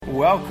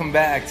Welcome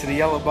back to the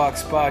Yellow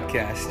Box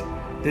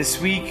Podcast. This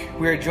week,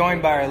 we are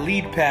joined by our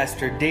lead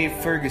pastor, Dave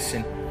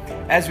Ferguson,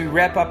 as we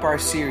wrap up our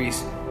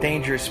series,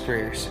 Dangerous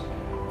Prayers.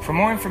 For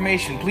more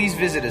information, please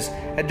visit us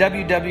at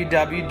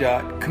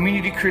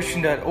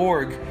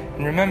www.communitychristian.org.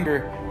 And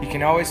remember, you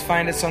can always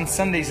find us on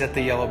Sundays at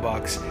the Yellow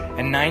Box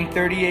at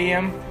 9:30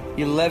 a.m.,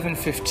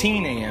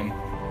 11:15 a.m.,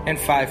 and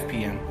 5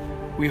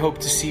 p.m. We hope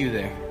to see you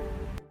there.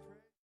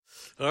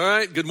 All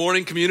right, good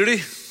morning,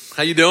 community.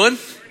 How you doing?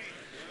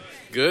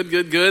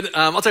 Good.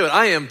 I'll tell you what,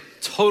 I am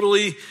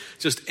totally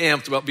just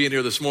amped about being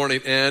here this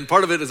morning. And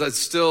part of it is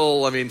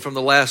from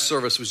the last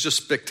service was just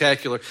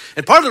spectacular.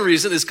 And part of the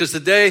reason is because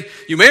today,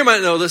 you may or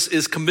might know this,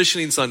 is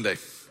Commissioning Sunday.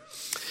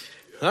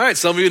 All right,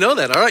 some of you know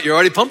that. All right, you're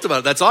already pumped about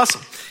it. That's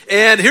awesome.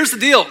 And here's the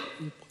deal.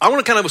 I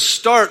want to kind of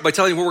start by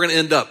telling you where we're going to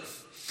end up.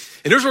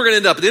 And here's where we're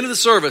going to end up. At the end of the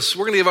service,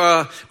 we're going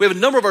to we have a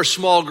number of our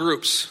small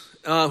groups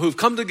who've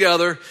come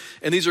together.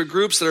 And these are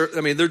groups that are,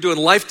 they're doing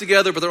life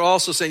together, but they're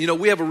also saying,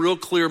 we have a real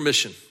clear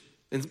mission.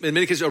 In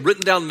many cases, a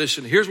written down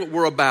mission. Here's what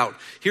we're about.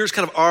 Here's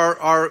kind of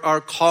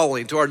our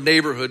calling to our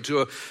neighborhood,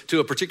 to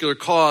a particular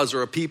cause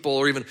or a people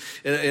or even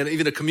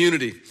a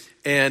community.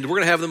 And we're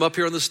going to have them up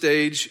here on the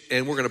stage,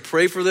 and we're going to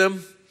pray for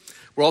them.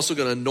 We're also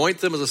going to anoint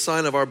them as a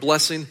sign of our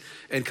blessing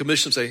and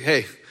commission them, say,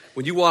 hey,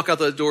 when you walk out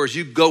the doors,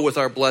 you go with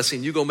our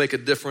blessing. You go make a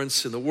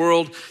difference in the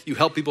world. You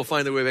help people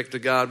find their way back to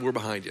God. We're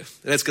behind you.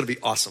 And that's going to be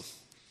awesome.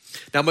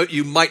 Now, what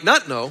you might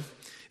not know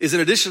is in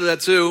addition to that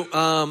too,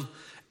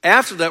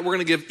 after that, we're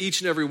going to give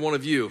each and every one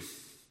of you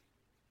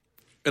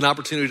an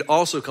opportunity to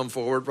also come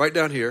forward right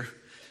down here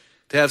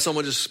to have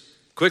someone just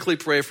quickly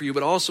pray for you,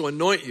 but also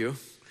anoint you.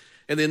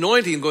 And the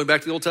anointing, going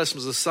back to the Old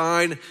Testament, is a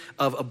sign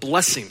of a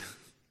blessing.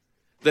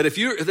 That if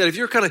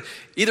you're kind of,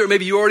 either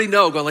maybe you already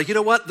know, going like, you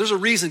know what? There's a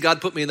reason God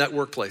put me in that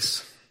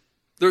workplace.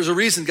 There's a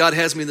reason God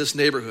has me in this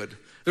neighborhood.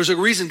 There's a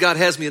reason God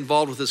has me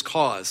involved with this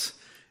cause.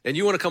 And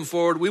you want to come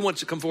forward, we want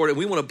to come forward, and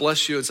we want to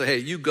bless you and say, hey,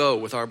 you go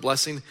with our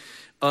blessing.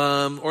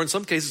 Or in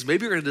some cases,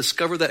 maybe you're going to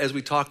discover that as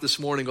we talk this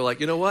morning, go like,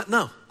 you know what?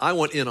 No, I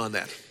want in on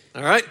that.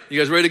 All right? You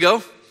guys ready to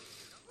go?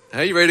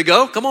 Hey, you ready to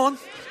go? Come on.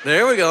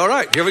 There we go. All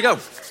right, here we go.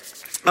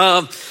 Here's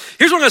where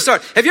I'm going to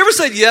start. Have you ever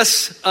said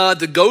yes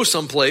to go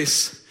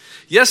someplace?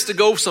 Yes to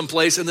go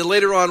someplace, and then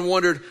later on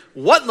wondered,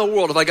 what in the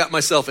world have I got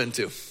myself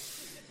into?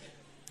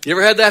 You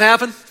ever had that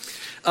happen?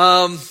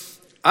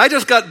 I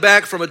just got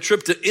back from a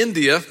trip to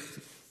India.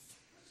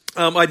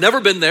 I'd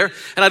never been there,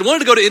 and I'd wanted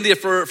to go to India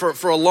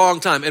for a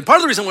long time. And part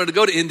of the reason I wanted to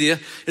go to India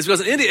is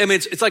because in India,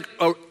 it's like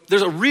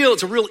it's a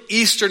real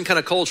Eastern kind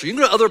of culture. You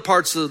can go to other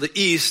parts of the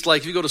East,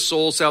 like if you go to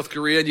Seoul, South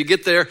Korea, and you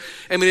get there,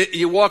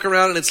 you walk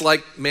around and it's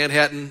like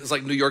Manhattan, it's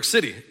like New York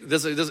City.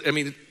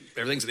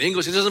 Everything's in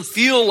English. It doesn't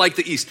feel like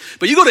the East.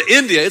 But you go to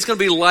India, it's going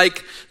to be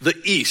like the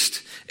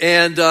East.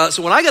 And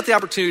so when I got the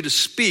opportunity to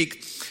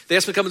speak, they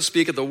asked me to come and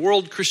speak at the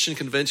World Christian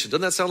Convention.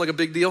 Doesn't that sound like a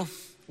big deal?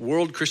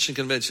 World Christian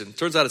Convention.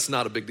 Turns out it's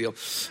not a big deal.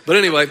 But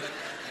anyway,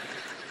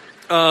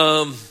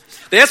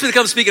 they asked me to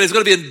come speak, and it's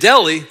going to be in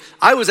Delhi.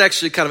 I was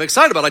actually kind of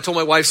excited about it. I told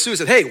my wife, Sue, I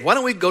said, hey, why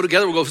don't we go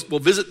together? We'll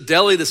visit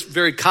Delhi, this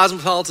very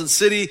cosmopolitan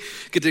city,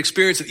 get to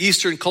experience an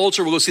Eastern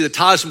culture. We'll go see the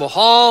Taj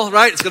Mahal,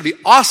 right? It's going to be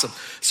awesome.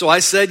 So I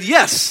said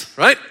yes,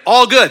 right?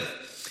 All good.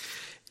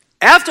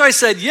 After I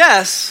said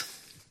yes,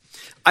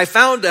 I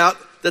found out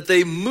that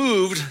they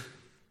moved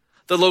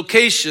the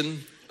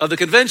location of the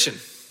convention.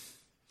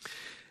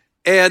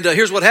 And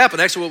here's what happened.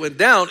 Actually, what went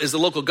down is the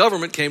local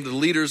government came to the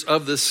leaders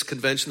of this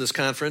convention, this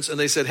conference, and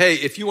they said, hey,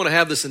 if you want to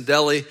have this in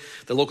Delhi,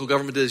 the local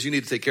government is, you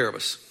need to take care of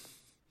us.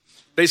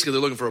 Basically,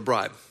 they're looking for a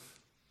bribe.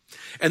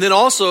 And then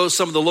also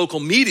some of the local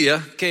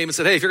media came and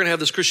said, hey, if you're going to have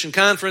this Christian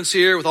conference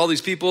here with all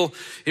these people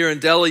here in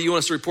Delhi, you want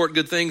us to report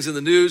good things in the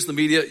news, the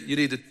media, you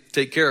need to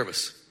take care of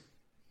us.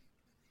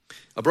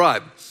 A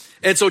bribe.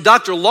 And so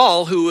Dr.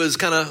 Lal, who's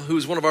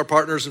one of our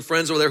partners and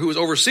friends over there, who was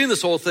overseeing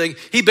this whole thing,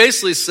 he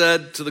basically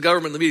said to the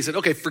government and the media, he said,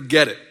 okay,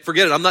 forget it,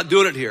 I'm not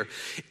doing it here.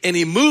 And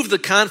he moved the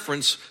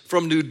conference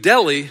from New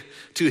Delhi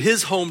to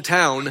his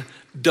hometown,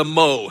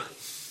 Damoh.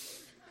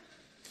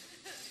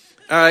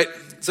 All right,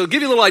 so to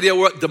give you a little idea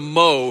what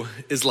Damoh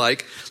is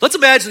like, let's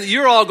imagine that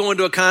you're all going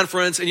to a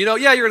conference and you're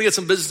going to get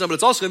some business done, but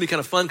it's also going to be kind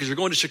of fun because you're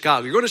going to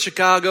Chicago. You're going to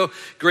Chicago,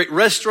 great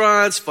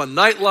restaurants, fun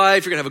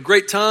nightlife, you're going to have a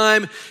great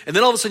time, and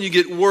then all of a sudden you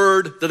get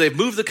word that they've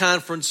moved the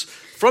conference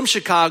from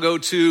Chicago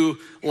to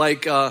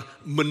like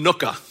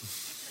Manuka.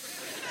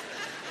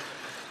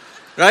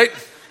 Right?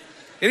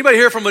 Anybody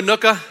here from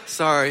Manuka?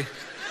 Sorry.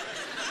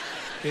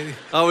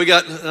 Oh, we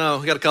got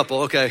a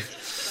couple, okay.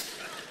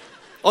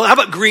 Oh, how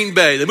about Green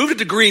Bay? They moved it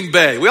to Green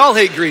Bay. We all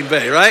hate Green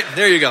Bay, right?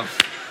 There you go.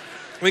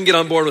 We can get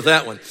on board with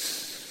that one.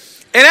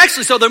 And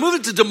actually, so they're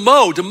moving to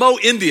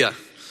Damoh, India,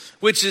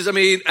 which is,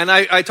 and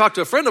I talked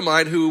to a friend of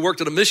mine who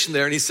worked at a mission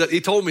there, and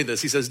he told me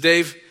this. He says,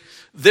 Dave,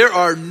 there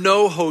are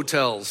no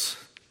hotels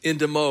in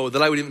Damoh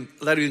that I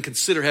would even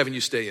consider having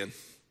you stay in.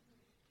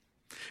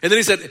 And then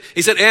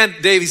he said, and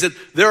Dave, he said,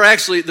 there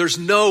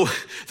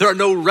are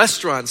no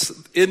restaurants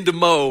in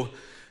Damoh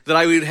that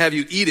I would have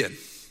you eat in.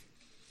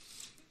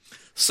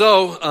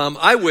 So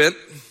I went.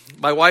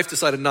 My wife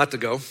decided not to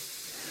go.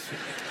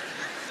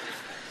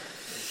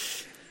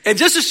 And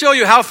just to show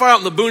you how far out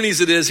in the boonies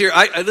it is here,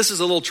 this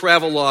is a little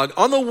travel log.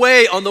 On the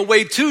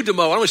way to Des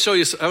Moines, I want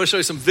to show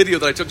you some video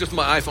that I took just with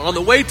my iPhone. On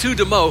the way to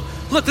Des Moines,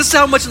 look, this is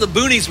how much in the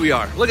boonies we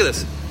are. Look at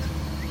this.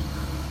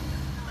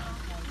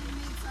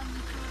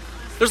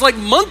 There's like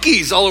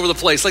monkeys all over the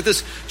place, like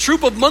this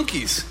troop of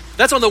monkeys.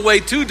 That's on the way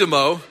to Des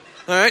Moines,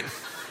 all right?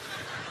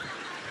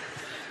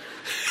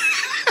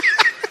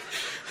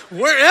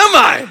 Where am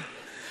I?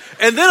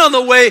 And then on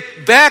the way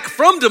back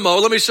from Des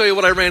Moines, let me show you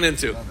what I ran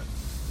into.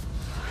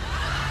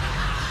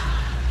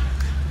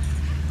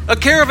 A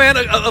caravan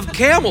of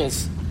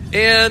camels.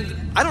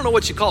 And I don't know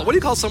what you call it. What do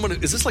you call someone?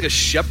 Is this like a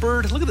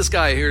shepherd? Look at this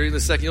guy here in a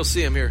second. You'll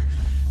see him here.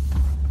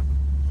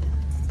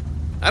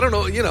 I don't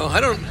know,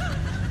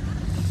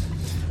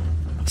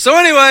 So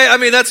anyway, I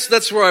mean,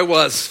 that's where I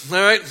was, all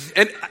right?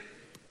 And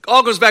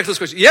all goes back to this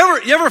question. You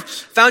ever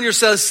found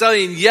yourself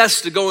saying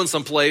yes to going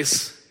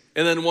someplace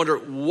and then wonder,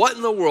 what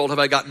in the world have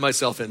I gotten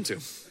myself into?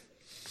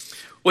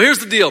 Well, here's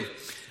the deal.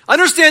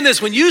 Understand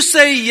this. When you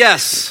say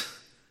yes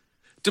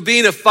to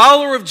being a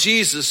follower of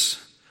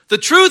Jesus, the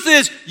truth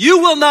is you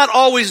will not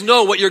always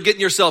know what you're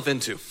getting yourself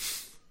into.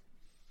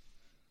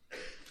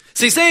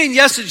 See, saying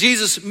yes to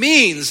Jesus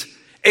means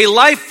a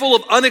life full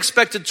of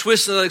unexpected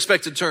twists and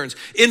unexpected turns.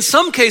 In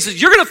some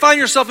cases, you're going to find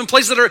yourself in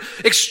places that are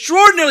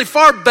extraordinarily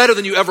far better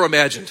than you ever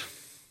imagined.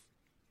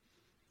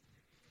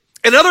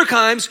 And other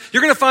times,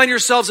 you're going to find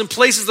yourselves in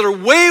places that are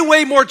way,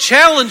 way more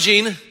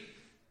challenging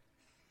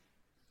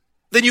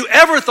than you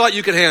ever thought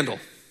you could handle.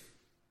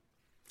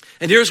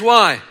 And here's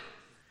why.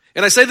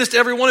 And I say this to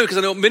every one of you because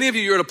I know many of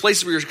you are at a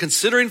place where you're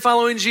considering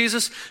following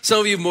Jesus. Some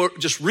of you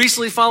just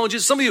recently following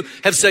Jesus. Some of you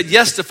have said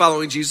yes to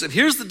following Jesus. And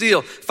here's the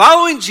deal.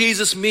 Following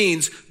Jesus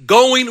means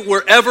going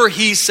wherever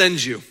he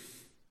sends you.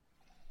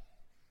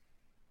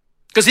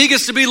 Because he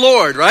gets to be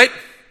Lord, right?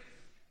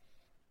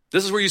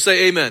 This is where you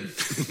say amen.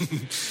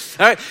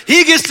 All right.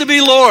 He gets to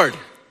be Lord.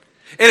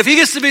 And if he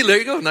gets to be, there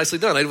you go, nicely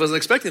done. I wasn't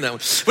expecting that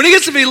one. When he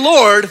gets to be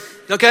Lord,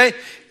 okay,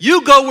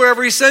 you go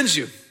wherever he sends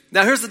you.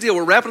 Now, here's the deal.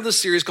 We're wrapping up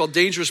this series called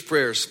Dangerous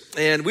Prayers.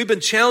 And we've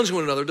been challenging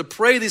one another to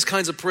pray these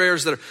kinds of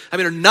prayers that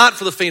are not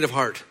for the faint of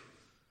heart.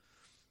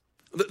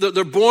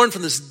 They're born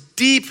from this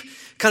deep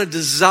kind of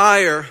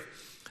desire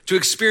to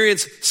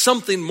experience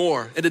something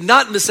more and to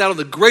not miss out on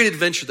the great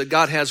adventure that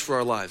God has for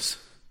our lives.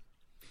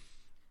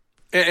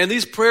 And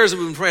these prayers that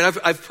we've been praying,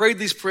 I've prayed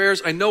these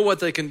prayers. I know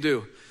what they can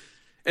do.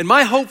 And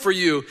my hope for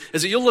you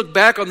is that you'll look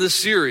back on this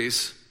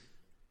series,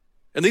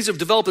 and these have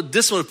developed a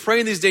discipline of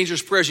praying these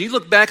dangerous prayers. And you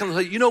look back and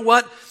say, you know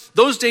what?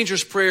 Those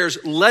dangerous prayers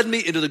led me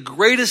into the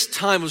greatest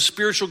time of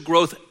spiritual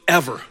growth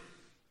ever.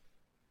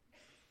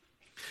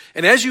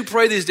 And as you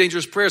pray these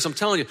dangerous prayers, I'm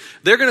telling you,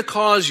 they're going to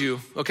cause you,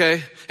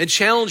 okay, and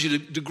challenge you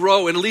to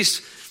grow in at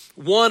least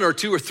one or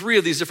two or three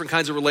of these different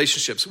kinds of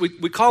relationships.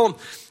 We call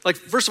them, like,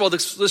 first of all,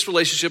 this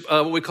relationship,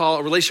 what we call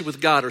a relationship with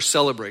God, or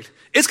celebrate.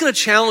 It's going to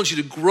challenge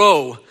you to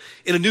grow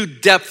in a new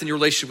depth in your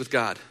relationship with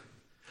God.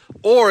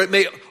 Or it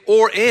may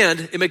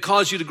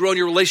cause you to grow in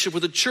your relationship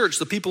with the church,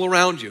 the people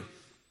around you.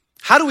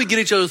 How do we get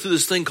each other through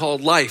this thing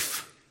called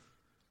life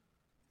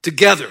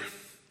together?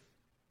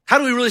 How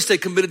do we really stay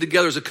committed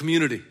together as a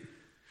community?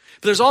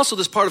 But there's also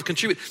this part of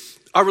contribute,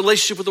 our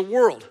relationship with the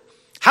world.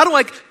 How do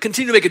I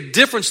continue to make a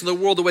difference in the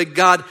world the way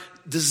God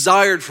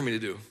desired for me to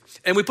do?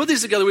 And we put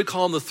these together, we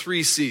call them the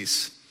 3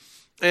 C's.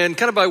 And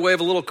kind of by way of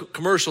a little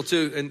commercial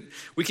too, and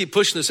we keep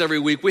pushing this every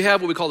week, we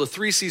have what we call the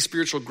 3C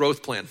spiritual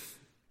growth plan.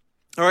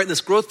 All right, and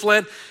this growth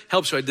plan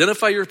helps you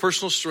identify your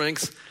personal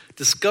strengths,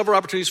 discover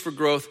opportunities for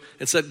growth,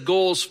 and set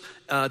goals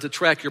to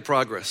track your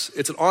progress.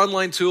 It's an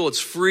online tool. It's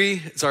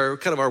free. It's our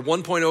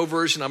 1.0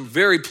 version. I'm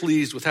very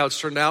pleased with how it's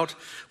turned out.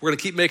 We're going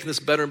to keep making this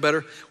better and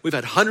better. We've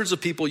had hundreds of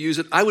people use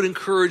it. I would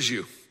encourage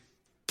you,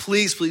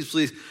 please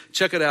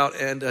check it out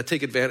and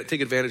take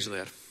advantage of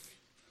that.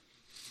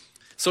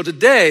 So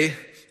today,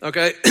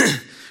 okay,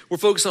 we're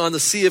focused on the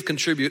C of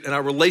contribute and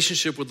our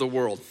relationship with the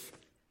world.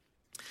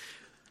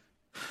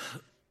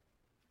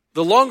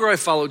 The longer I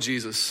follow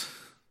Jesus,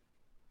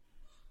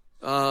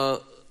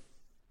 the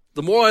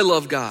more I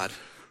love God,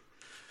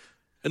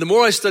 and the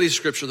more I study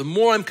Scripture, the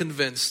more I'm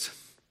convinced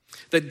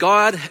that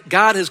God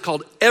has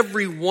called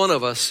every one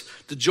of us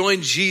to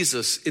join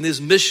Jesus in his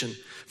mission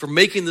for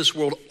making this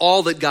world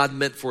all that God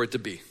meant for it to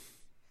be.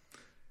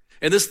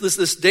 And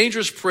this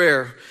dangerous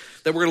prayer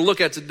that we're going to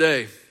look at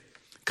today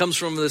comes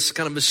from this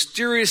kind of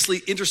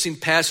mysteriously interesting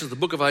passage of the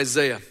book of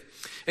Isaiah.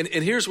 And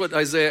here's what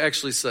Isaiah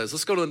actually says.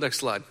 Let's go to the next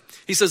slide.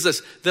 He says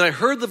this, "Then I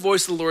heard the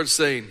voice of the Lord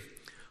saying,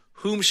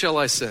 'Whom shall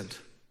I send?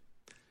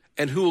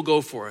 And who will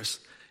go for us?'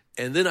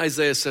 And then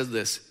Isaiah said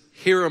this,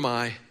 'Here am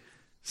I,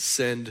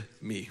 send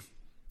me.'"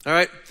 All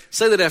right,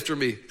 say that after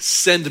me.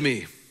 Send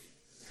me.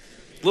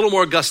 A little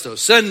more gusto.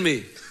 Send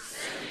me.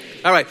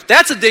 All right,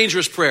 that's a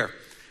dangerous prayer.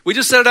 We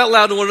just said it out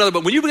loud to one another,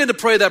 but when you begin to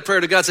pray that prayer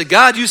to God, say,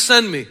 "God, you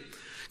send me."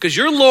 Because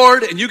you're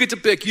Lord and you get to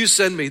pick, you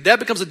send me. That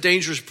becomes a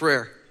dangerous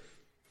prayer.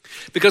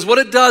 Because what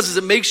it does is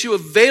it makes you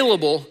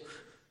available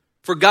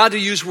for God to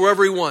use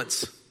wherever he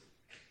wants.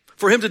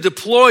 For him to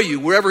deploy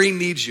you wherever he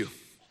needs you.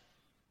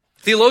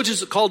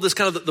 Theologians called this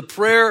kind of the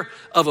prayer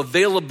of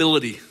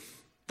availability.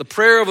 the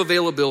prayer of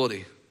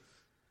availability.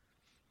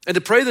 And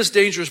to pray this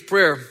dangerous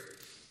prayer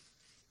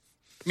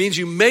means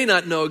you may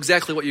not know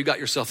exactly what you got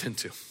yourself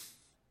into.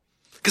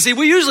 Because see,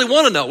 we usually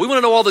want to know. We want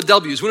to know all the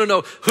W's. We want to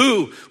know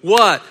who,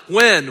 what,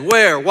 when,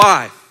 where,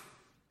 why.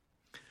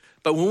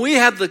 But when we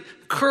have the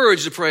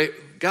courage to pray,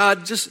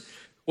 God, just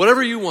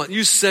whatever you want,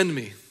 you send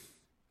me.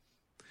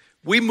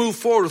 We move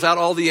forward without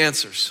all the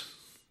answers.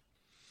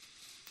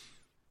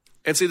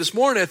 And see, this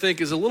morning I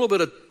think is a little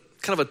bit of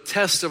kind of a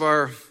test of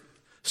our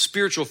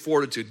spiritual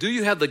fortitude. Do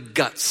you have the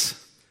guts?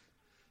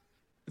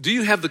 Do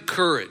you have the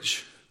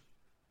courage?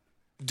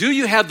 Do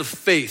you have the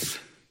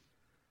faith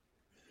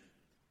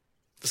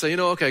to say,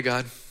 okay,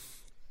 God,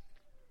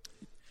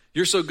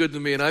 you're so good to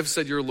me and I've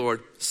said you're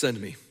Lord,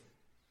 send me.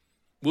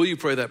 Will you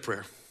pray that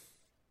prayer?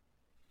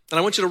 And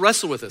I want you to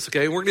wrestle with this,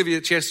 okay? We're going to give you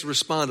a chance to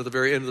respond at the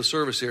very end of the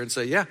service here and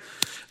say, yeah,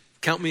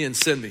 count me in,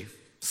 send me,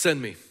 send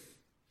me.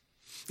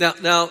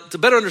 Now, to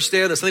better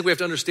understand this, I think we have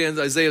to understand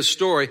Isaiah's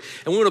story,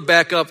 and we want to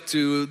back up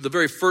to the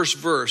very first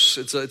verse.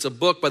 It's a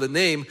book by the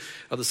name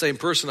of the same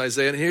person,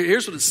 Isaiah, and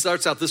here's what it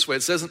starts out this way.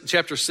 It says in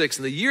chapter 6,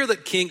 in the year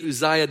that King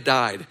Uzziah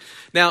died.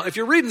 Now, if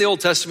you're reading the Old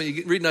Testament,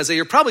 you're reading Isaiah,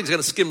 you're probably going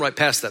to skim right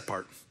past that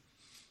part.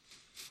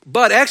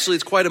 But actually,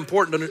 it's quite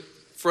important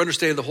for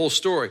understanding the whole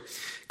story,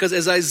 because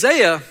as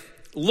Isaiah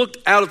looked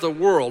out at the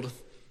world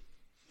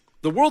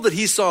that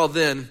he saw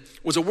then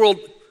was a world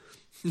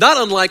not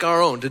unlike our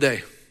own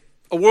today.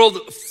 A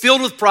world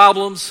filled with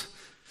problems,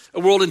 a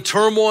world in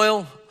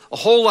turmoil, a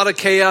whole lot of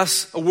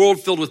chaos, a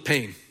world filled with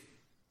pain.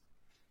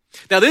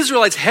 Now, the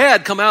Israelites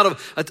had come out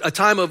of a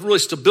time of really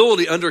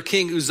stability under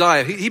King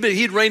Uzziah.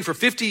 He'd reigned for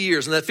 50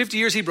 years. In that 50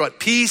 years, he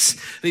brought peace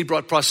and he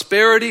brought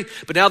prosperity.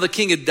 But now the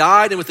king had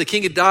died, and with the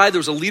king had died, there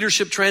was a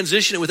leadership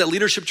transition. And with that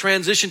leadership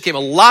transition came a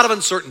lot of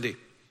uncertainty.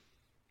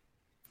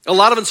 A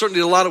lot of uncertainty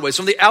in a lot of ways.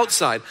 From the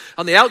outside.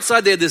 On the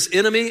outside, they had this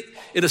enemy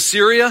in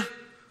Assyria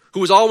who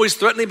was always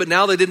threatening, but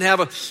now they didn't have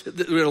a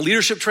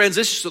leadership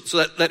transition,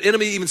 so that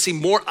enemy even seemed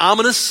more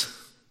ominous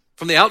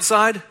from the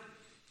outside.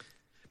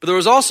 But there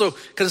was also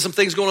kind of some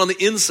things going on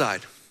the inside,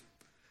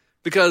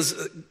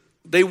 because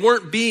they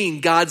weren't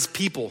being God's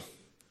people.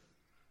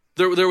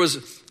 They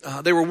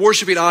were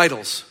worshiping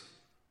idols.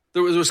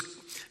 There was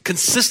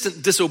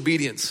consistent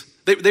disobedience.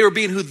 They were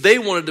being who they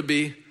wanted to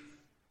be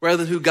rather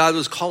than who God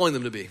was calling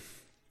them to be.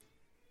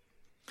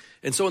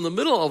 And so in the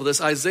middle of all of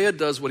this, Isaiah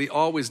does what he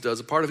always does,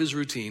 a part of his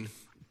routine.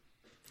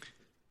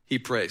 He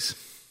prays,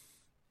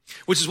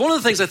 which is one of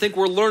the things I think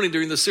we're learning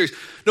during this series.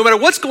 No matter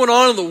what's going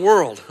on in the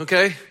world,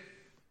 okay?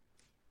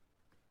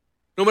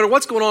 No matter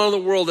what's going on in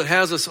the world that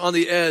has us on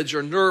the edge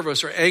or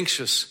nervous or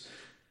anxious,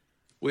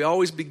 we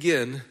always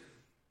begin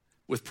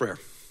with prayer.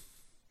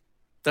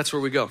 That's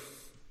where we go.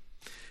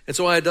 And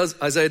so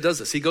Isaiah does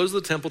this. He goes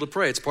to the temple to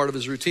pray. It's part of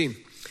his routine.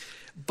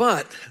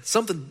 But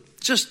something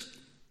just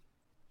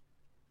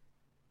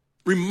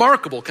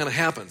remarkable kind of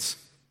happens.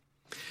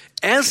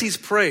 As he's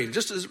praying,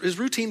 just his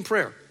routine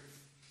prayer,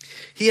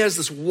 he has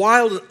this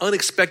wild and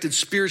unexpected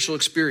spiritual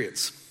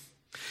experience.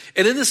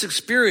 And in this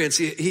experience,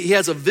 he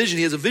has a vision.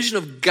 He has a vision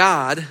of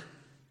God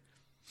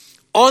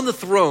on the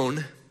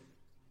throne,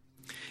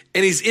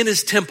 and he's in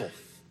his temple.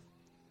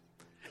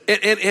 And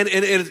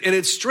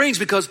it's strange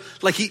because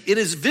in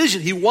his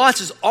vision, he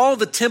watches all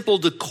the temple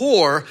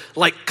decor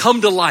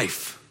come to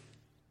life.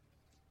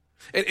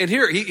 And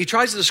here, he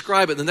tries to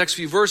describe it in the next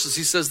few verses.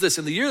 He says this: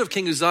 in the year that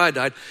King Uzziah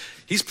died,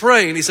 he's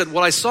praying. He said,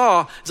 what I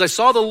saw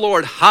the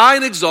Lord high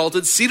and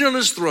exalted, seated on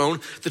his throne.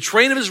 The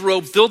train of his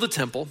robe filled the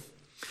temple.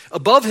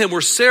 Above him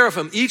were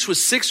seraphim, each with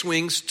 6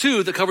 wings,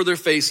 2 that covered their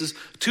faces,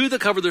 2 that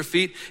covered their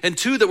feet, and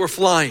 2 that were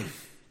flying.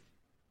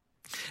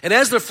 And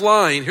as they're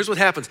flying, here's what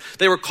happens.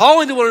 They were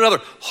calling to one another,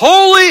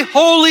 holy,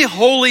 holy,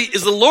 holy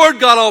is the Lord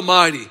God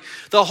Almighty.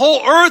 The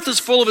whole earth is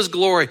full of his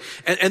glory.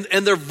 And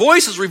their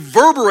voices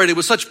reverberated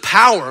with such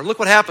power. And look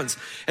what happens.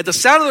 At the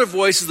sound of their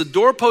voices, the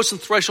doorposts and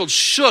thresholds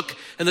shook,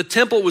 and the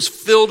temple was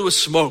filled with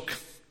smoke.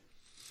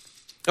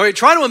 All right,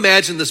 try to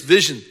imagine this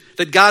vision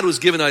that God was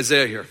giving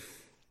Isaiah here.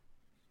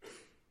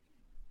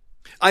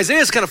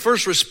 Isaiah's kind of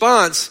first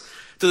response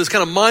to this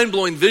kind of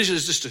mind-blowing vision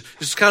is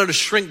just kind of to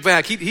shrink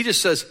back. He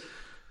just says,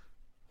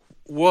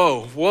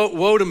 woe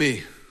to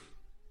me.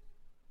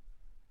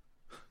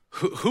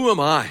 Who am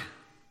I?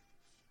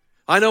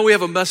 I know we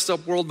have a messed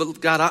up world,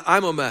 but God,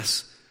 I'm a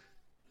mess.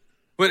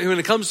 When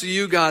it comes to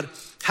you, God,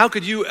 how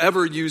could you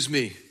ever use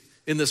me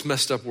in this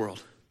messed up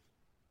world?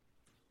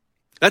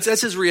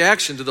 That's his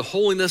reaction to the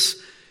holiness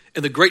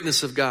and the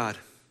greatness of God.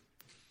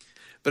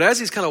 But as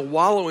he's kind of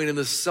wallowing in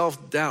this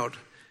self-doubt,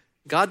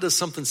 God does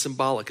something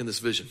symbolic in this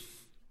vision.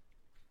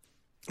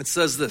 It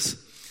says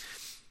this.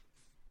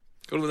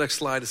 Go to the next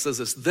slide. It says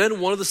this. Then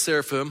one of the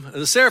seraphim, and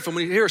the seraphim,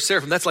 when you hear a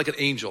seraphim, that's like an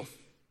angel.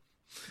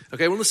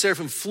 Okay, one of the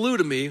seraphim flew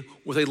to me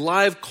with a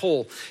live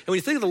coal. And when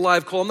you think of the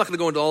live coal, I'm not going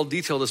to go into all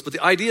detail of this, but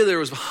the idea there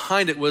was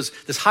behind it was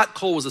this hot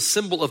coal was a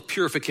symbol of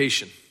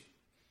purification.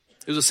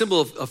 It was a symbol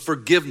of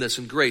forgiveness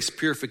and grace,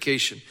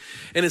 purification.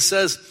 And it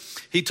says,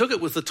 he took it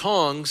with the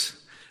tongs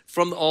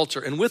from the altar,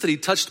 and with it he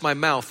touched my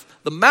mouth.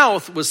 The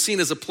mouth was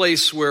seen as a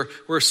place where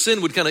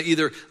sin would kind of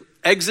either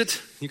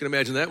exit, you can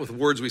imagine that with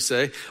words we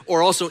say,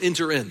 or also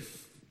enter in.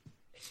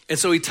 And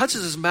so he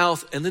touches his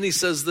mouth, and then he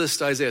says this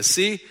to Isaiah,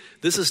 see,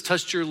 this has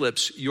touched your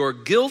lips. Your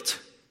guilt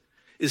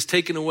is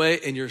taken away,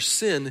 and your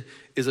sin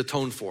is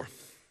atoned for.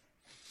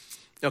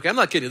 Okay, I'm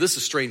not kidding you. This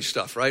is strange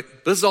stuff, right?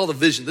 But this is all the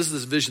vision. This is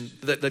this vision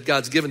that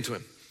God's given to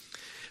him.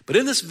 But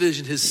in this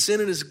vision, his sin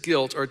and his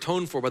guilt are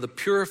atoned for by the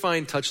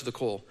purifying touch of the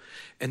coal.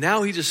 And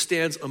now he just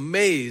stands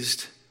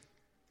amazed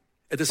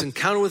at this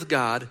encounter with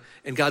God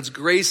and God's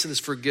grace and his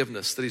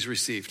forgiveness that he's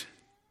received.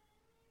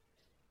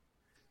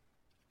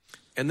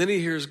 And then he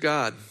hears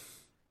God.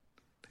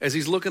 As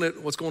he's looking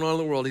at what's going on in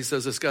the world, he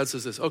says this, God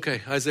says this,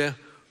 okay, Isaiah,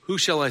 who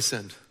shall I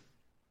send?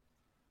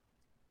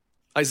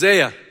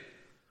 Isaiah,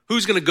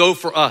 who's going to go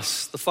for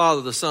us? The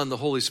Father, the Son, the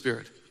Holy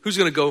Spirit. Who's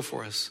going to go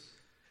for us?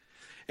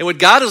 And what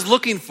God is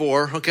looking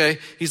for, okay,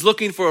 he's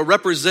looking for a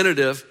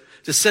representative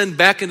to send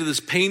back into this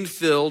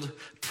pain-filled,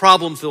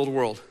 problem-filled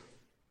world.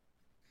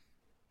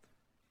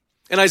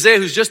 And Isaiah,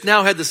 who's just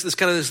now had this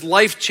kind of this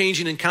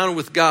life-changing encounter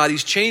with God,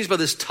 he's changed by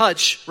this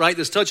touch, right?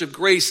 This touch of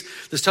grace,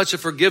 this touch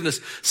of forgiveness.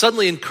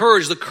 Suddenly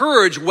encouraged, the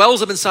courage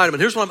wells up inside him.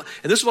 And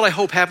this is what I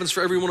hope happens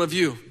for every one of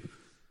you.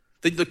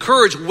 The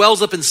courage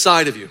wells up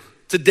inside of you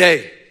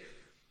today.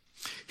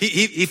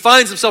 He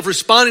finds himself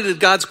responding to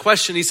God's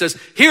question. He says,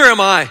 here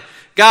am I.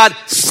 God,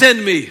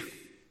 send me.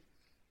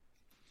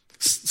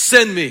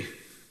 Send me.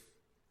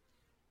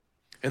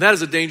 And that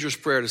is a dangerous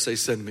prayer to say,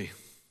 send me.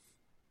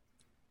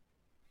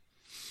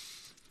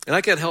 And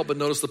I can't help but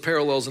notice the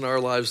parallels in our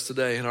lives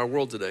today, in our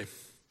world today.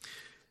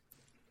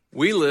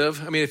 We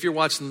live, if you're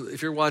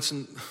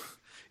watching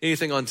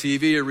anything on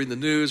TV or reading the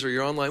news or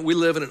you're online, we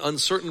live in an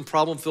uncertain,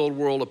 problem-filled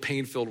world, a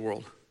pain-filled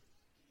world.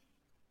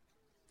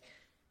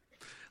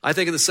 I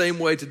think in the same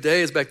way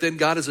today as back then,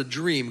 God has a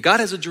dream. God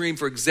has a dream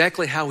for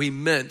exactly how he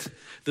meant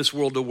this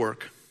world to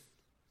work.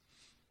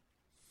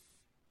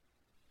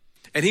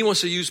 And he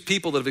wants to use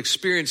people that have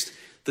experienced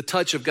the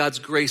touch of God's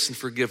grace and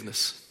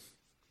forgiveness.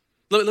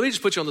 Let me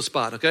just put you on the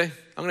spot, okay? I'm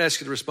going to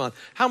ask you to respond.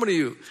 How many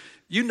of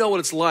you know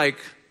what it's like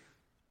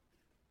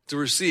to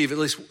receive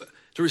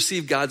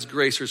God's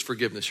grace or his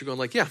forgiveness? You're going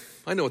like, yeah,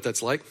 I know what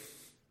that's like.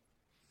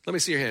 Let me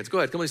see your hands. Go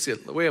ahead. Come on, see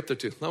it. Way up there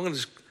too. I'm going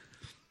to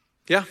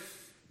yeah?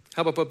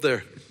 How about up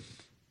there?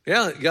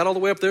 Yeah, you got all the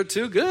way up there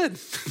too? Good.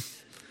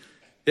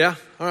 Yeah,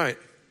 all right.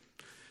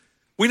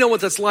 We know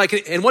what that's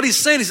like. And what he's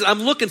saying, he says,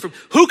 I'm looking for,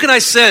 who can I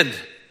send?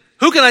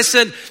 Who can I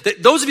send?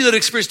 Those of you that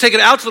experience, take it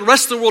out to the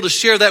rest of the world to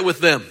share that with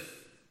them.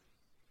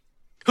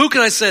 Who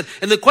can I send?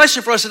 And the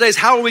question for us today is,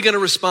 how are we going to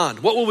respond?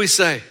 What will we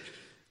say?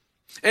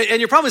 And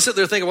you're probably sitting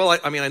there thinking, well,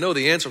 I know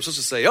the answer. I'm supposed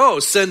to say, oh,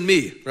 send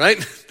me, right?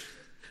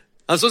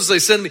 I'm supposed to say,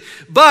 send me.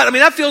 But,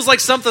 that feels like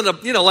something,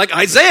 like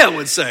Isaiah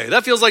would say.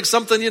 That feels like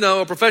something,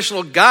 a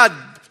professional God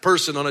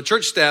person on a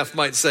church staff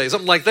might say.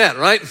 Something like that,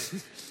 right?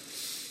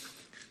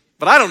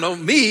 But I don't know,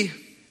 me.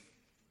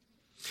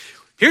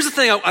 Here's the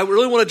thing I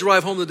really want to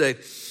drive home today.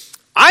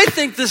 I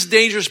think this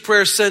dangerous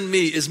prayer, send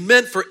me, is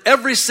meant for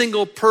every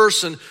single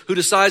person who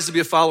decides to be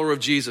a follower of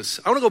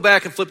Jesus. I want to go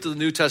back and flip to the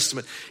New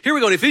Testament. Here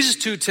we go. In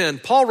Ephesians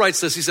 2:10, Paul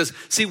writes this. He says,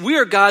 see, we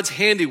are God's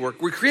handiwork.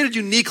 We're created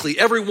uniquely,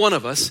 every one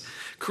of us,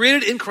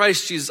 created in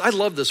Christ Jesus. I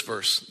love this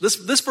verse.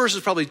 This verse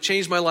has probably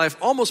changed my life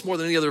almost more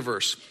than any other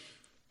verse.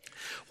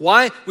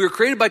 Why? We were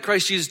created by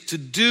Christ Jesus to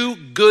do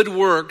good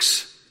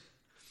works,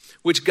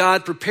 which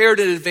God prepared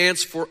in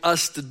advance for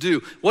us to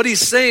do. What he's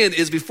saying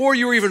is, before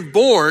you were even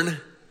born,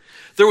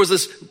 there was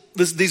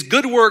these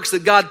good works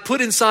that God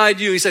put inside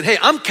you. He said, hey,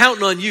 I'm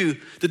counting on you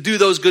to do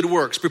those good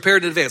works,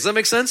 prepared in advance. Does that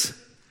make sense?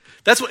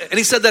 And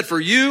he said that for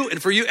you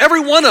and for you, every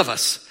one of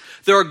us.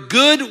 There are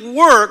good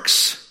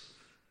works,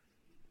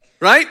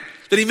 right,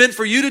 that he meant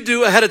for you to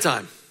do ahead of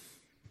time.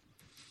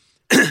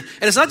 And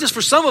it's not just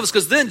for some of us,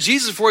 because then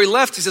Jesus, before he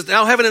left, he says,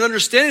 now having an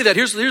understanding of that,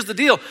 here's the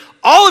deal.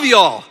 All of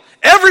y'all,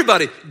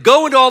 everybody,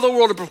 go into all the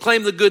world and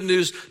proclaim the good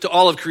news to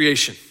all of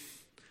creation.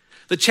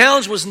 The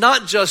challenge was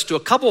not just to a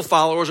couple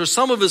followers or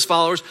some of his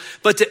followers,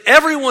 but to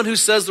everyone who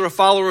says they're a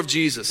follower of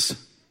Jesus.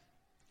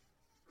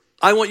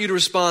 I want you to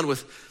respond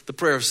with the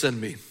prayer of send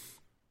me.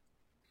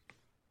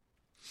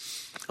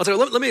 I'll tell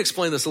you, let me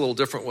explain this a little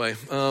different way.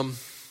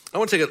 I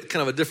want to take a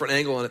kind of a different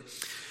angle on it.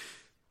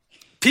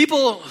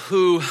 People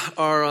who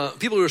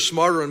are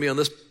smarter than me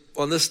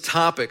on this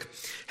topic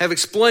have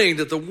explained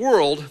that the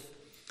world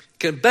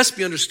can best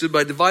be understood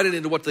by dividing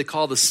into what they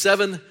call the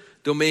 7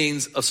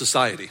 domains of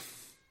society.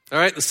 All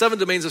right, the 7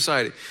 domains of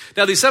society.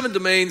 Now, these 7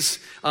 domains,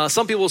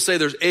 some people will say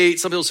there's 8,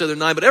 some people say there's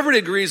 9, but everybody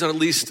agrees on at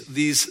least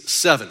these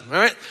 7. All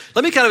right,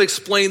 let me kind of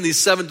explain these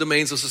 7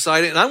 domains of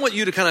society, and I want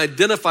you to kind of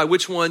identify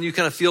which one you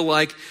kind of feel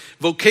like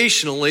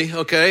vocationally,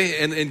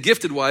 okay, and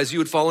gifted-wise you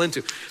would fall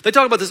into. They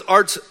talk about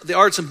the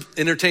arts and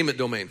entertainment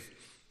domain.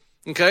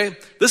 Okay,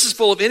 this is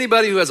full of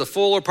anybody who has a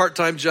full or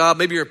part-time job.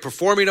 Maybe you're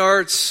performing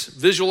arts,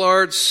 visual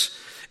arts,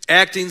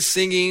 acting,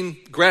 singing,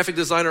 graphic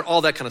designer,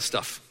 all that kind of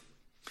stuff.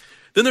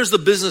 Then there's the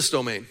business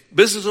domain.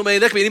 Business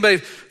domain, that can be anybody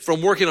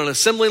from working on an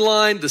assembly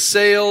line to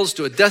sales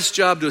to a desk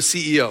job to a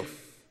CEO.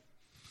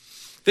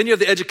 Then you have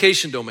the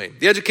education domain.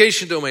 The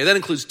education domain, that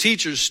includes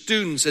teachers,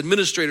 students,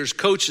 administrators,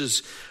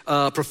 coaches,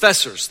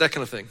 professors, that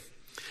kind of thing.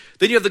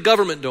 Then you have the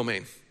government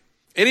domain.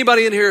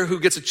 Anybody in here who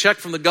gets a check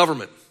from the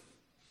government,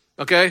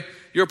 okay?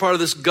 You're a part of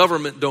this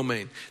government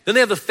domain. Then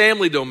they have the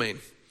family domain.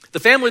 The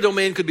family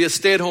domain could be a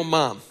stay-at-home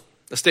mom,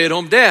 a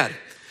stay-at-home dad,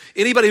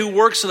 anybody who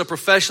works in a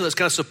profession that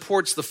kind of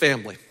supports the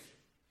family.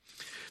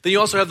 Then you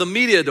also have the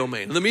media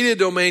domain. And the media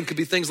domain could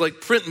be things like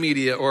print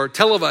media or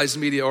televised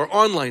media or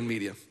online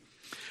media.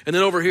 And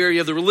then over here, you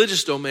have the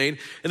religious domain.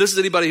 And this is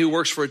anybody who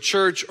works for a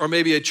church or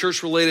maybe a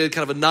church-related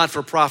kind of a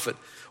not-for-profit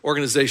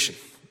organization.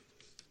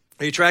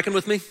 Are you tracking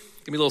with me?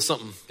 Give me a little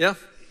something. Yeah?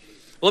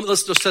 Well,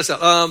 let's just test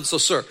out. So,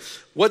 sir,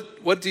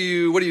 what do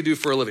you do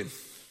for a living?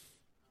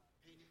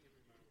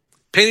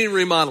 Painting and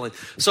remodeling.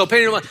 So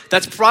painting and remodeling,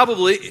 that's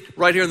probably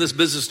right here in this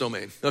business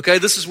domain. Okay?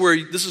 This is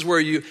where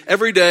you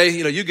every day,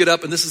 you get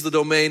up and this is the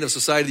domain of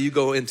society you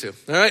go into.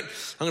 All right?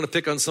 I'm going to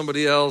pick on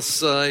somebody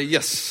else.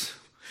 Yes.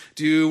 What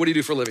do you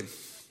do for a living?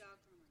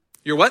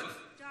 You're what?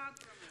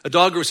 A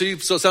dog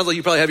groomer. So it sounds like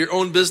you probably have your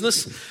own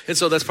business, and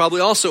so that's probably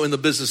also in the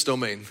business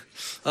domain.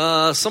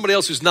 Somebody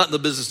else who's not in the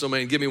business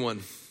domain, give me one.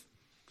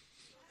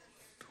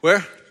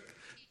 Where?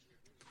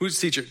 Who's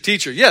teacher?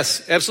 Teacher,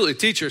 yes, absolutely,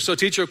 teacher. So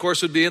teacher, of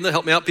course, would be in the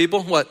help me out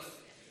people. What?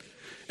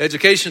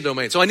 Education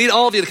domain. So I need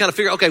all of you to kind of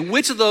figure out, okay,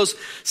 which of those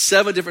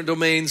 7 different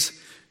domains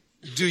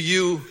do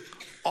you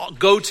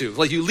go to?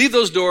 Like you leave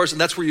those doors, and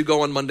that's where you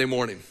go on Monday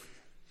morning.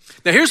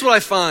 Now here's what I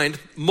find.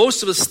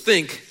 Most of us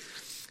think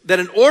that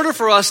in order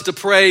for us to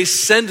pray,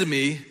 send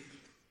me,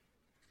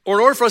 or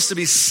in order for us to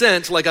be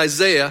sent like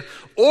Isaiah,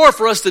 or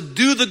for us to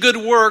do the good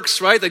works,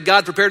 right, that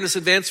God prepared in us in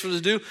advance for us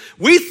to do,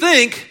 we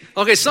think,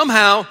 okay,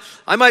 somehow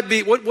I might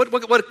be, what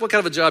kind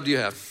of a job do you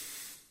have?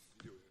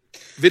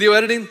 Video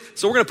editing?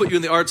 So we're going to put you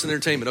in the arts and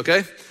entertainment,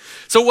 okay?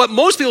 So what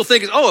most people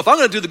think is, if I'm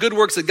going to do the good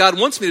works that God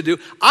wants me to do,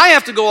 I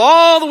have to go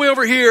all the way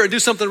over here and do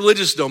something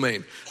religious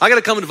domain. I got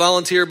to come and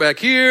volunteer back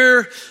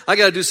here. I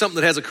got to do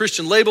something that has a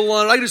Christian label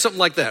on it. I can do something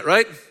like that,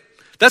 right?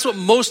 That's what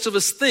most of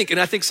us think. And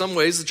I think some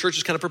ways the church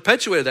has kind of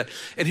perpetuated that.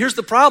 And here's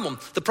the problem.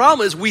 The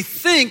problem is we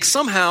think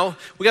somehow,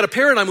 we got a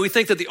paradigm, we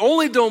think that the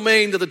only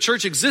domain that the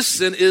church exists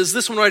in is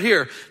this one right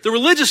here, the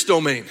religious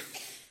domain.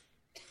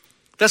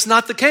 That's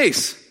not the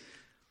case.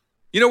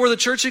 You know where the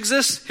church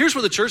exists? Here's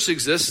where the church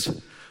exists.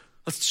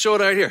 Let's show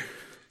it right here.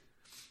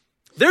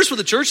 There's where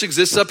the church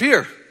exists up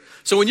here.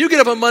 So when you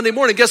get up on Monday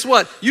morning, guess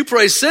what? You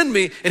pray, send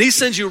me, and he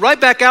sends you right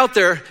back out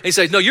there, and he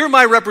says, no, you're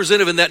my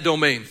representative in that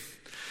domain.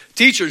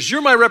 Teachers,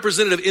 you're my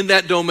representative in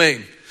that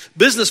domain.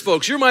 Business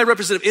folks, you're my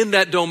representative in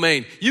that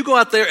domain. You go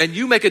out there and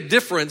you make a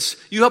difference.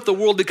 You help the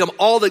world become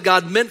all that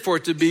God meant for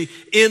it to be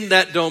in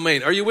that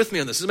domain. Are you with me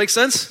on this? Does it make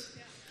sense?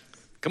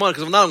 Come on,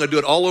 because if not, I'm going to do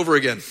it all over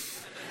again.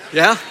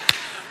 Yeah?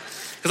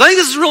 Because I think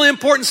this is really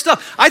important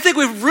stuff. I think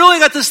we've really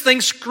got this thing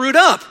screwed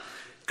up.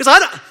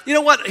 Because you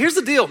know what? Here's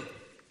the deal.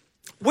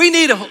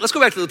 Let's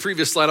go back to the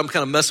previous slide. I'm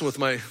kind of messing with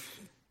my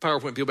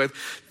PowerPoint people back.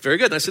 Very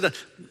good. Nice to see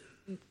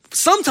that.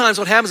 Sometimes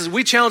what happens is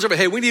we challenge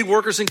everybody, hey, we need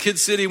workers in Kid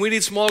City, we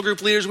need small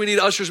group leaders, we need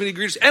ushers, we need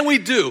greeters, and we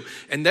do.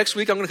 And next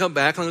week I'm going to come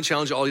back and I'm going to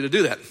challenge all of you to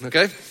do that,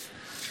 okay?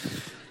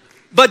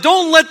 But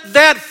don't let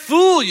that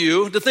fool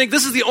you to think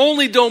this is the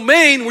only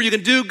domain where you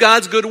can do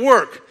God's good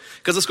work.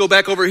 Because let's go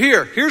back over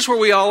here. Here's where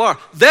we all are.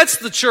 That's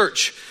the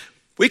church.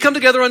 We come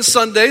together on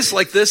Sundays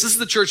like this. This is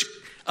the church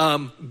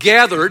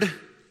gathered,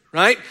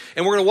 right?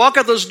 And we're going to walk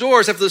out those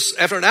doors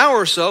after an hour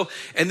or so,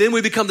 and then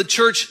we become the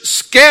church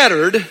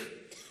scattered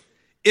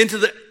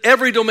into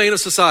every domain of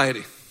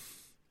society.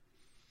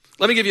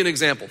 Let me give you an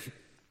example.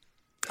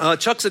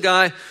 Chuck's a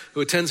guy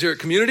who attends here at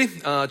Community.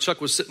 Chuck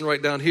was sitting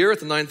right down here at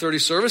the 9:30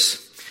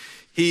 service.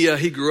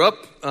 He grew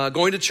up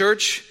going to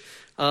church,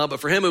 but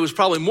for him it was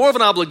probably more of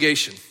an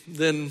obligation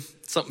than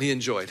something he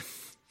enjoyed.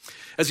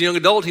 As a young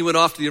adult, he went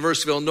off to the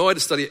University of Illinois to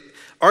study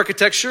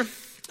architecture.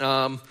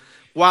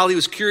 While he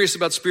was curious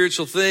about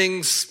spiritual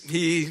things,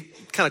 he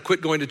kind of quit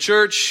going to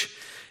church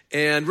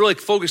and really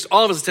focused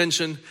all of his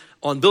attention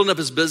on building up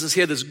his business. He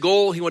had this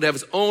goal. He wanted to have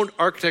his own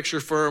architecture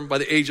firm by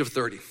the age of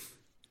 30.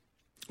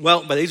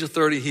 Well, by the age of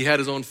 30, he had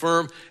his own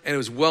firm, and it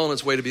was well on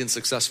its way to being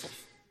successful.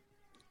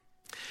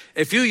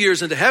 A few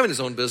years into having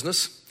his own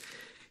business,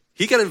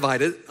 he got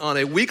invited on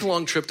a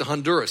week-long trip to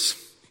Honduras.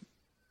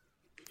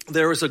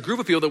 There was a group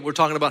of people that were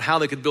talking about how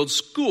they could build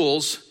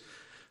schools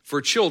for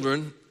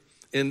children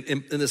in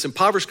this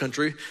impoverished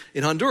country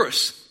in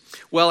Honduras.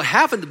 Well, it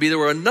happened to be there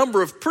were a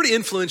number of pretty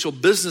influential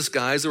business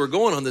guys that were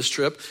going on this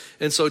trip.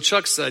 And so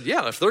Chuck said,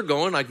 yeah, if they're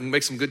going, I can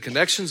make some good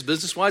connections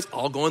business-wise.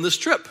 I'll go on this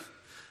trip.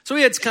 So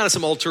he had kind of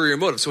some ulterior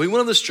motive. So he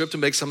went on this trip to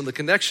make some of the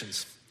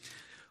connections.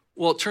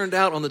 Well, it turned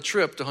out on the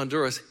trip to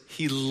Honduras,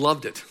 he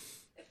loved it.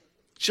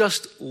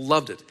 Just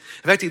loved it.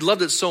 In fact, he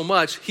loved it so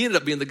much, he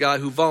ended up being the guy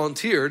who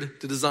volunteered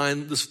to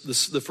design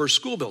the first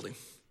school building.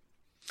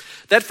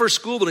 That first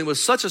school building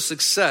was such a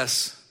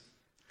success,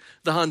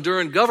 the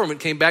Honduran government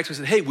came back to him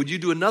and said, hey, would you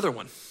do another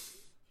one?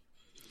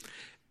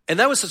 And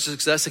that was such a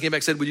success, they came back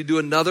and said, would you do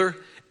another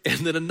and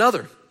then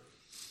another?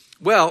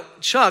 Well,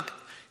 Chuck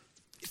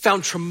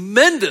found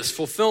tremendous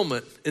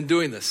fulfillment in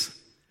doing this.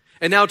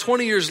 And now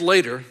 20 years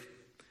later,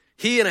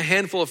 he and a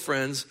handful of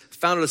friends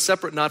founded a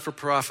separate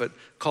not-for-profit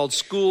called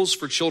Schools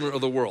for Children of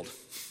the World.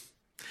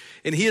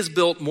 And he has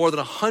built more than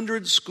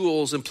 100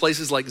 schools in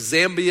places like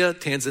Zambia,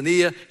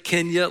 Tanzania,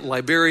 Kenya,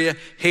 Liberia,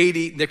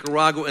 Haiti,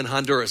 Nicaragua, and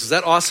Honduras. Is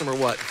that awesome or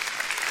what?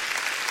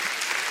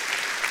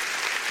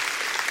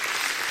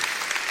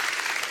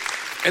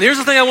 And here's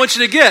the thing I want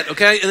you to get,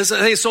 okay? And I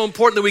think it's so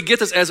important that we get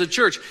this as a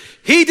church.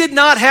 He did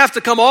not have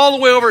to come all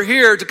the way over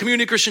here to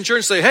Community Christian Church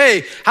and say,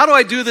 hey, how do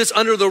I do this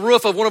under the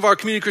roof of one of our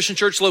Community Christian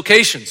Church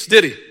locations?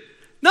 Did he?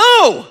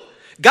 No.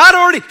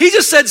 He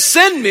just said,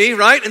 send me,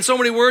 right? In so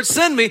many words,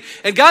 send me.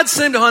 And God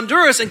sent him to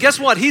Honduras. And guess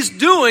what? He's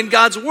doing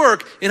God's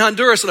work in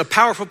Honduras in a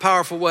powerful,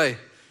 powerful way.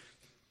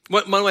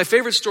 One of my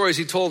favorite stories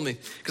he told me,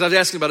 because I was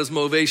asking about his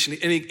motivation,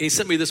 and he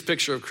sent me this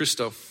picture of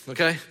Cristo,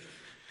 okay?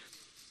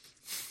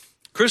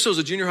 Cristo is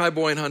a junior high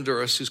boy in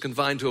Honduras who's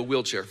confined to a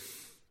wheelchair.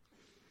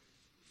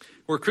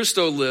 Where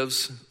Cristo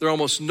lives, there are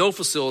almost no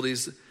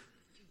facilities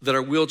that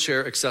are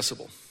wheelchair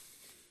accessible.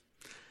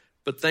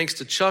 But thanks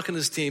to Chuck and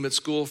his team at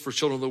School for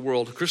Children of the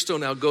World, Cristo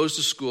now goes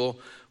to school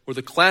where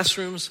the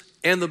classrooms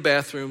and the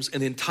bathrooms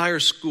and the entire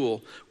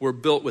school were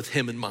built with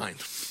him in mind.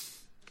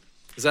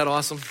 Is that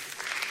awesome?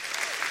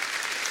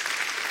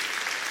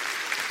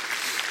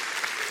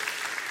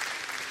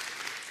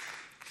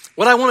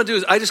 What I want to do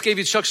is, I just gave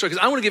you Chuck's story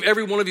because I want to give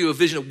every one of you a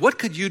vision of what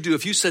could you do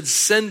if you said,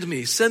 send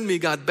me,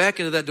 God, back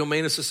into that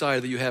domain of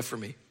society that you have for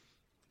me.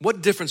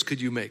 What difference could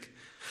you make?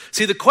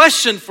 See, the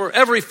question for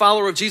every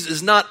follower of Jesus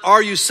is not,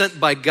 are you sent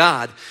by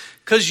God?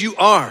 Because you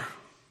are.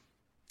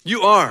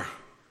 You are.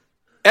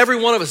 Every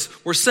one of us,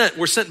 we're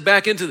sent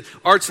back into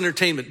arts and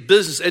entertainment,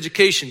 business,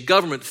 education,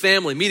 government,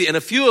 family, media, and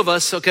a few of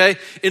us, okay,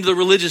 into the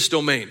religious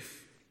domain.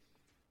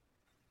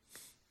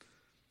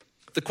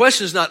 The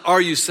question is not,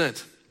 are you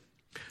sent?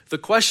 The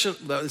question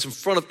that is in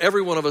front of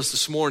every one of us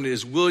this morning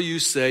is, will you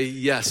say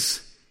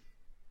yes?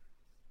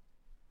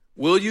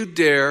 Will you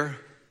dare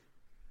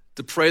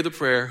to pray the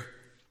prayer,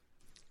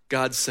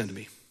 God send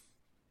me?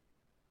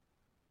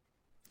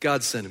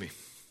 God send me.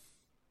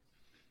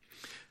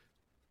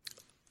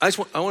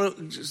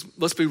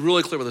 Let's be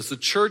really clear with this. The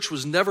church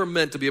was never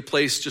meant to be a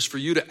place just for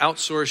you to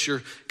outsource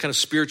your kind of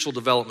spiritual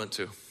development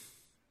to.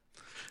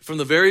 From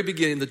the very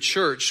beginning, the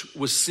church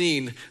was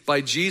seen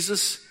by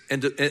Jesus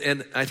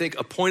and I think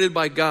appointed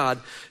by God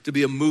to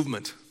be a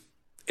movement,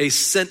 a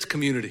sent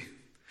community,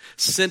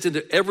 sent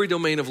into every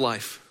domain of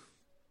life.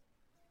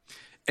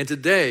 And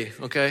today,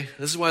 okay,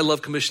 this is why I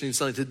love commissioning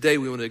Sunday. Today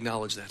we want to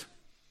acknowledge that.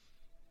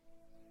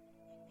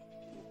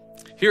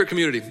 Here at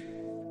Community,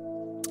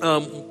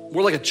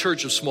 we're like a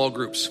church of small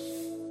groups.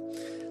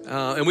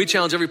 And we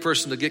challenge every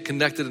person to get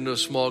connected into a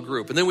small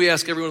group. And then we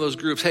ask every one of those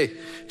groups, hey,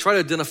 try to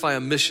identify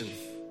a mission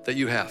that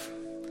you have.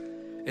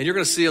 And you're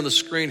going to see on the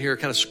screen here,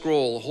 kind of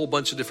scroll a whole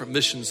bunch of different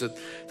missions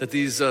that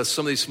these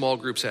some of these small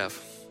groups have.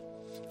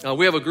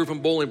 We have a group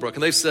in Bolingbrook,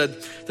 and they've said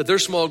that their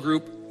small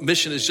group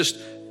mission is just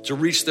to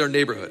reach their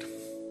neighborhood.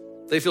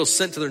 They feel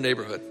sent to their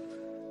neighborhood.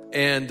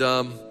 And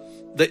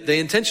they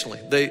intentionally,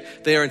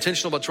 they are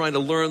intentional about trying to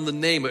learn the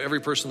name of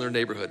every person in their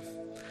neighborhood.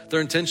 They're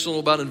intentional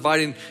about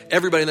inviting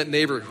everybody in that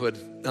neighborhood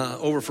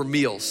over for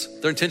meals.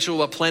 They're intentional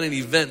about planning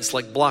events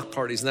like block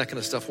parties and that kind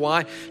of stuff.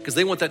 Why? Because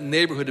they want that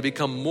neighborhood to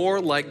become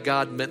more like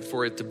God meant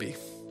for it to be.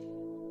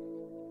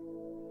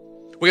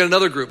 We got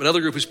another group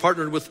who's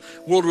partnered with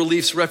World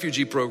Relief's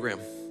refugee program.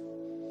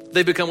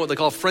 They become what they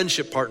call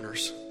friendship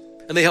partners.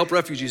 And they help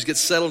refugees get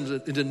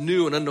settled into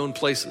new and unknown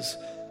places.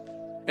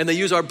 And they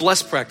use our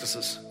blessed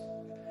practices.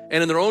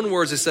 And in their own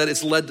words, they said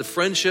it's led to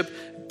friendship,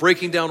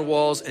 breaking down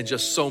walls, and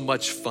just so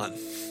much fun.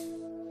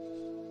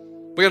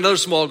 We got another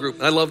small group,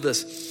 and I love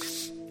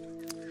this.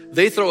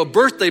 They throw a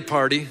birthday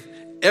party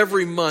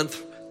every month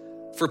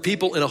for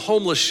people in a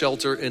homeless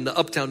shelter in the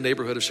uptown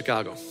neighborhood of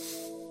Chicago.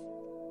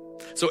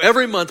 So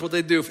every month what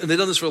they do, and they've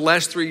done this for the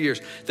last 3 years,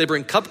 they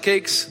bring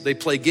cupcakes, they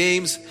play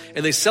games,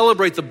 and they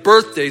celebrate the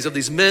birthdays of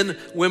these men,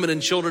 women,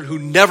 and children who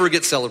never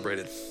get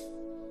celebrated.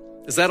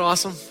 Is that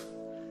awesome?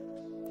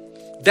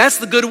 That's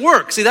the good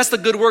work. See, that's the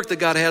good work that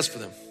God has for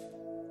them.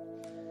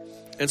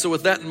 And so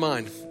with that in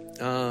mind,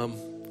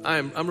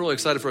 I'm really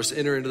excited for us to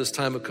enter into this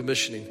time of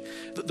commissioning.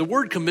 The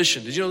word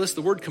commission, did you know this?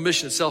 The word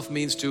commission itself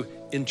means to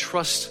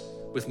entrust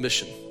with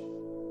mission.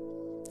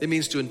 It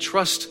means to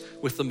entrust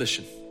with the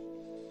mission.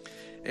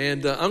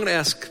 And I'm going to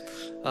ask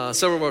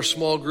several of our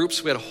small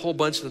groups. We had a whole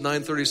bunch at the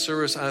 9:30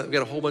 service. We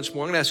got a whole bunch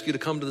more. I'm going to ask you to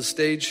come to the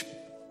stage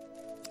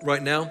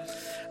right now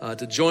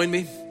to join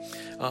me,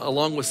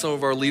 along with some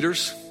of our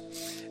leaders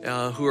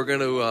who are going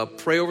to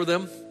pray over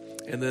them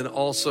and then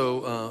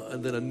also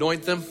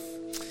anoint them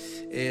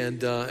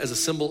and as a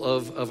symbol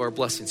of our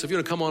blessing. So if you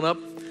want to come on up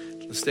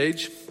to the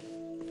stage.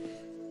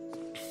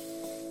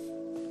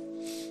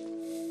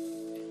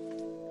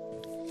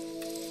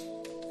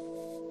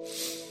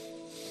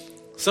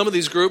 Some of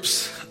these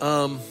groups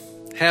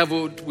have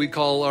what we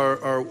call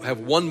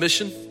have one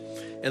mission,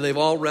 and they've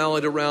all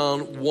rallied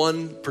around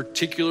one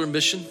particular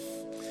mission,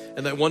 and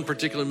and that one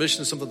particular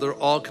mission is something they're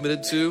all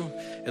committed to,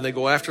 and they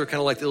go after,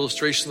 kind of like the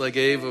illustration that I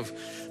gave of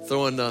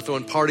throwing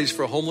parties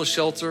for a homeless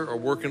shelter or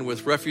working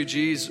with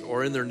refugees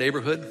or in their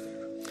neighborhood.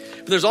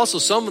 But there's also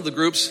some of the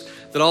groups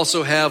that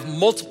also have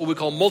what we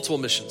call multiple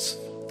missions.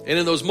 And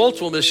in those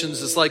multiple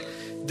missions, it's like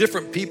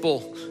different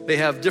people, they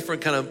have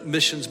different kind of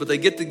missions, but they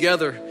get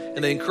together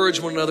and they encourage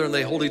one another and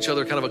they hold each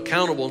other kind of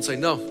accountable and say,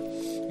 no,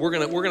 we're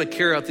gonna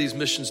carry out these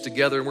missions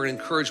together, and we're gonna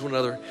encourage one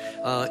another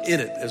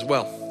in it as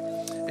well.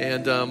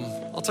 And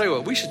I'll tell you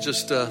what, we should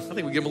just, I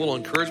think we give them a little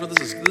encouragement.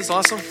 This is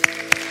awesome.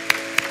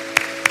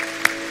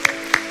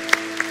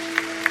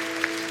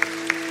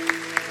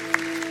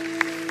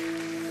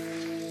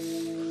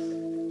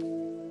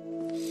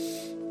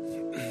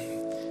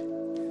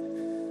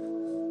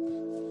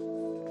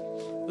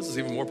 This is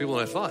even more people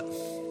than I thought.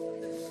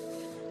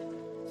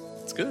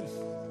 It's good.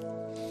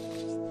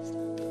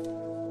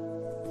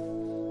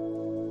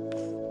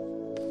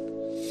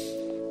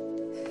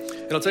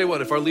 And I'll tell you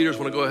what, if our leaders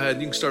want to go ahead,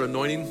 you can start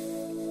anointing.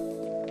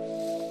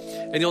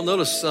 And you'll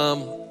notice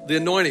the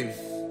anointing,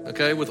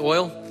 okay, with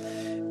oil.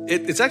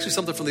 It's actually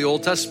something from the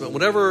Old Testament.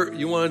 Whenever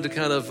you wanted to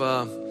kind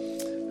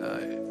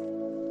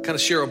of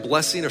share a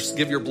blessing or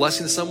give your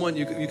blessing to someone,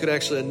 you could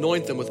actually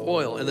anoint them with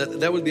oil. And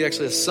that would be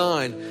actually a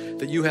sign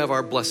that you have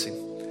our blessing.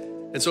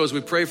 And so as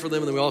we pray for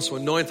them and then we also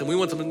anoint them, we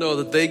want them to know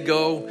that they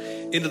go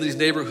into these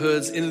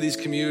neighborhoods, into these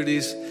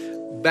communities,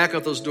 back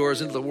out those doors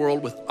into the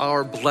world with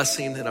our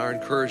blessing and our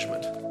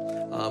encouragement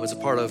as a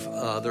part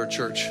of their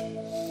church.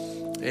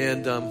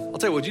 And I'll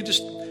tell you, would you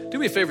just do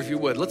me a favor if you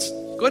would? Let's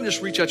go ahead and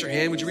just reach out your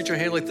hand. Would you reach your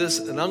hand like this?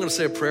 And I'm going to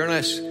say a prayer, and I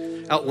ask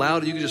out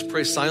loud, you can just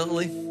pray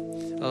silently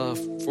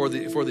for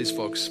these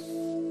folks.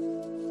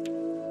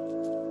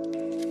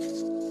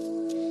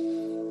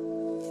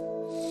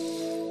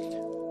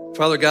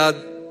 Father God,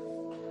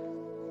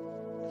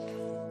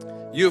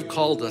 you have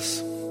called us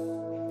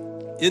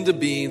into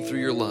being through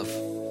your love.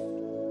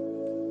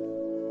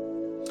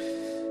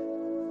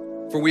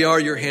 For we are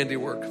your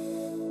handiwork.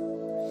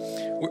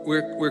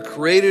 We're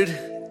created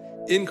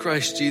in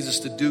Christ Jesus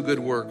to do good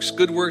works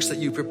that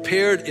you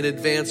prepared in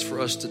advance for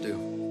us to do.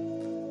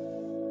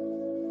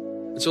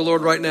 And so,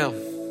 Lord, right now,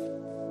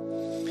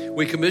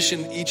 we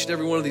commission each and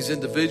every one of these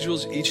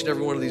individuals, each and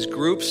every one of these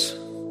groups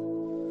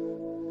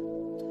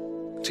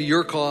to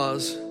your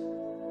cause,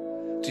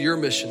 to your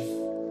mission,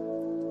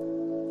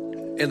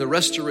 and the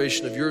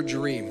restoration of your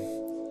dream,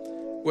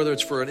 whether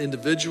it's for an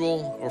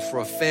individual or for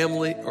a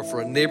family or for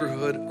a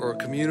neighborhood or a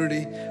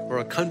community or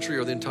a country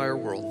or the entire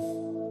world.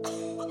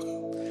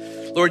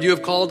 Lord, you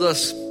have called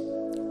us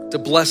to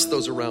bless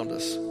those around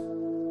us,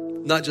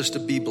 not just to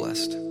be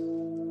blessed.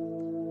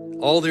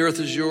 All the earth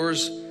is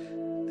yours,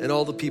 and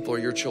all the people are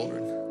your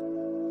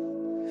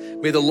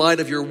children. May the light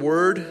of your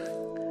word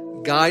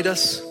guide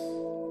us.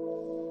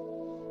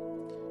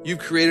 You've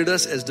created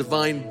us as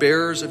divine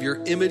bearers of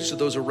your image to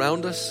those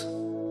around us.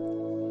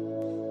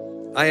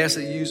 I ask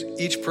that you use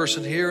each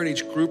person here and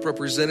each group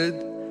represented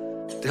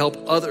to help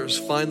others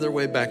find their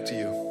way back to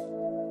you.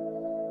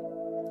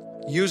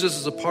 Use us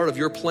as a part of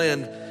your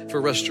plan for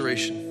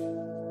restoration.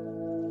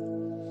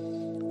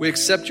 We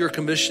accept your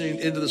commissioning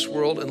into this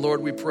world, and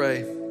Lord, we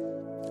pray,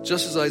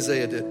 just as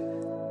Isaiah did,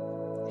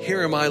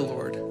 here am I,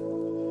 Lord,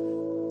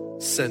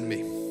 send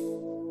me.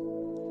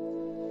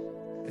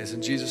 And it's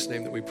in Jesus'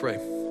 name that we pray.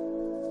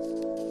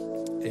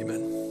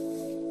 Amen.